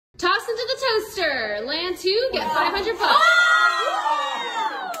Toss into the toaster. Land 2, get 500 bucks.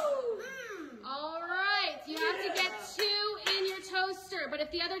 All right, you have to get 2 in your toaster, but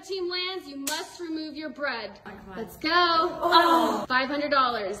if the other team lands, you must remove your bread. Let's go.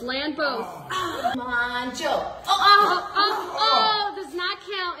 $500. Land both. Come on, Joe. Does not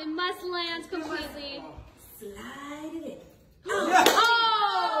count. It must land completely. Slide it in.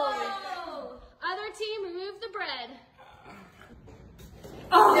 Other team, remove the bread.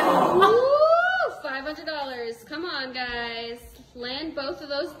 Woo! $500. Come on, guys. Land both of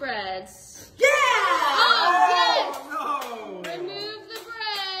those breads. Yeah! Yes! No! Remove the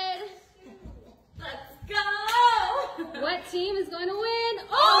bread. Let's go! What team is going to win?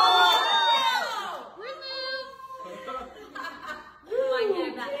 Remove.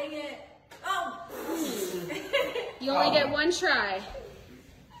 Dang it. You only get 1 try.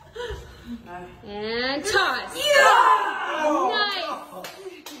 And toss. Nice.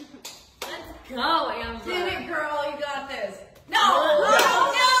 Go, Amber. Get it, girl. You got this. No!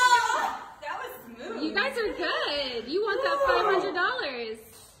 That was smooth. You guys are good. You want that $500.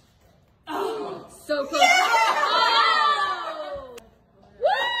 So close. Woo!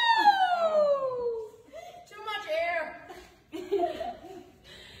 Too much air.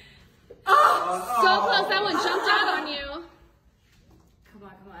 So close. That one jumped out on you. Come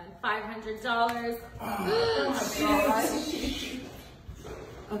on. $500.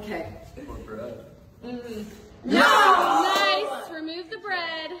 Okay. More bread. Nice. Remove the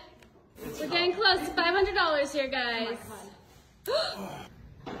bread. We're getting close to $500 here, guys.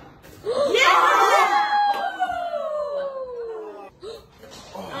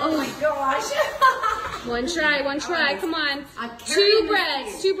 Oh my gosh. One try. Come on. 2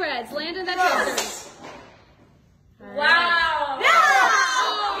 breads. Land in that toaster. Wow.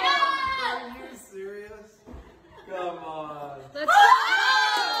 Are you serious? Come on. Let's go.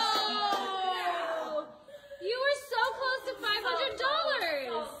 You were so close to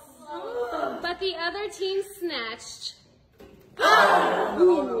 $500. But the other team snatched.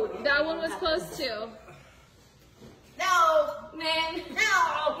 Ooh, that one was close too. No, man.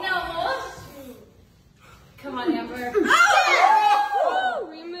 No. Come on, Amber.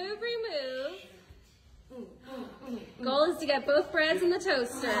 Remove. Goal is to get both breads in the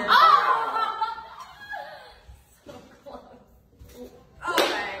toaster. So close.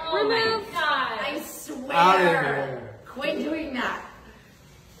 Remove. I swear. Out of here. Quit doing that.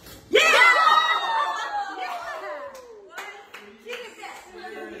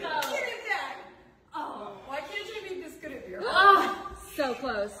 Why can't you be this good at beer? So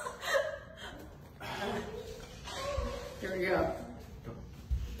close. Here we go.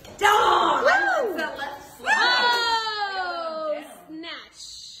 Dog! Let's Snatch.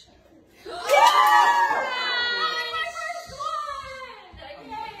 My first one!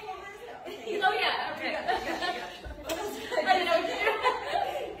 Oh, yeah, okay. I didn't know what to do.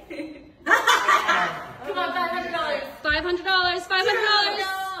 Come on, $500. $500. No.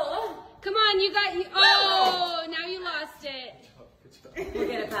 Come on, you got you. Oh, now you lost it. We'll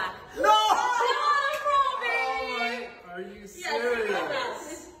get it back. No! baby! Are you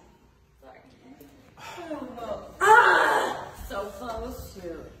serious? So close.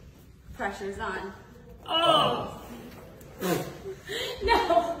 Shoot. Pressure's on. Oh!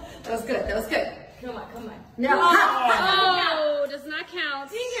 No! That was good. Come on. No! Oh, does not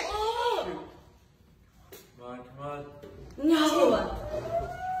count. Oh! Come on. No!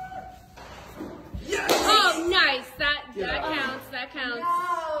 Yes! Oh, nice. That counts. That counts.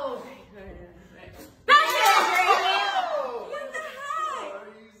 No! Are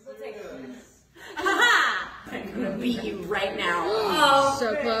you serious? I'm gonna beat you right now.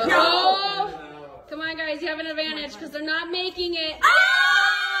 So close. No. Oh, come on, guys. You have an advantage because they're not making it.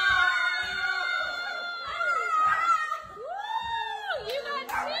 Woo, you got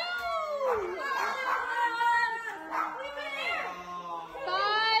 2.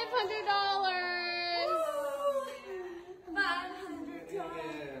 $500. $500.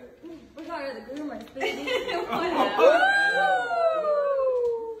 We're going to the groomers, baby.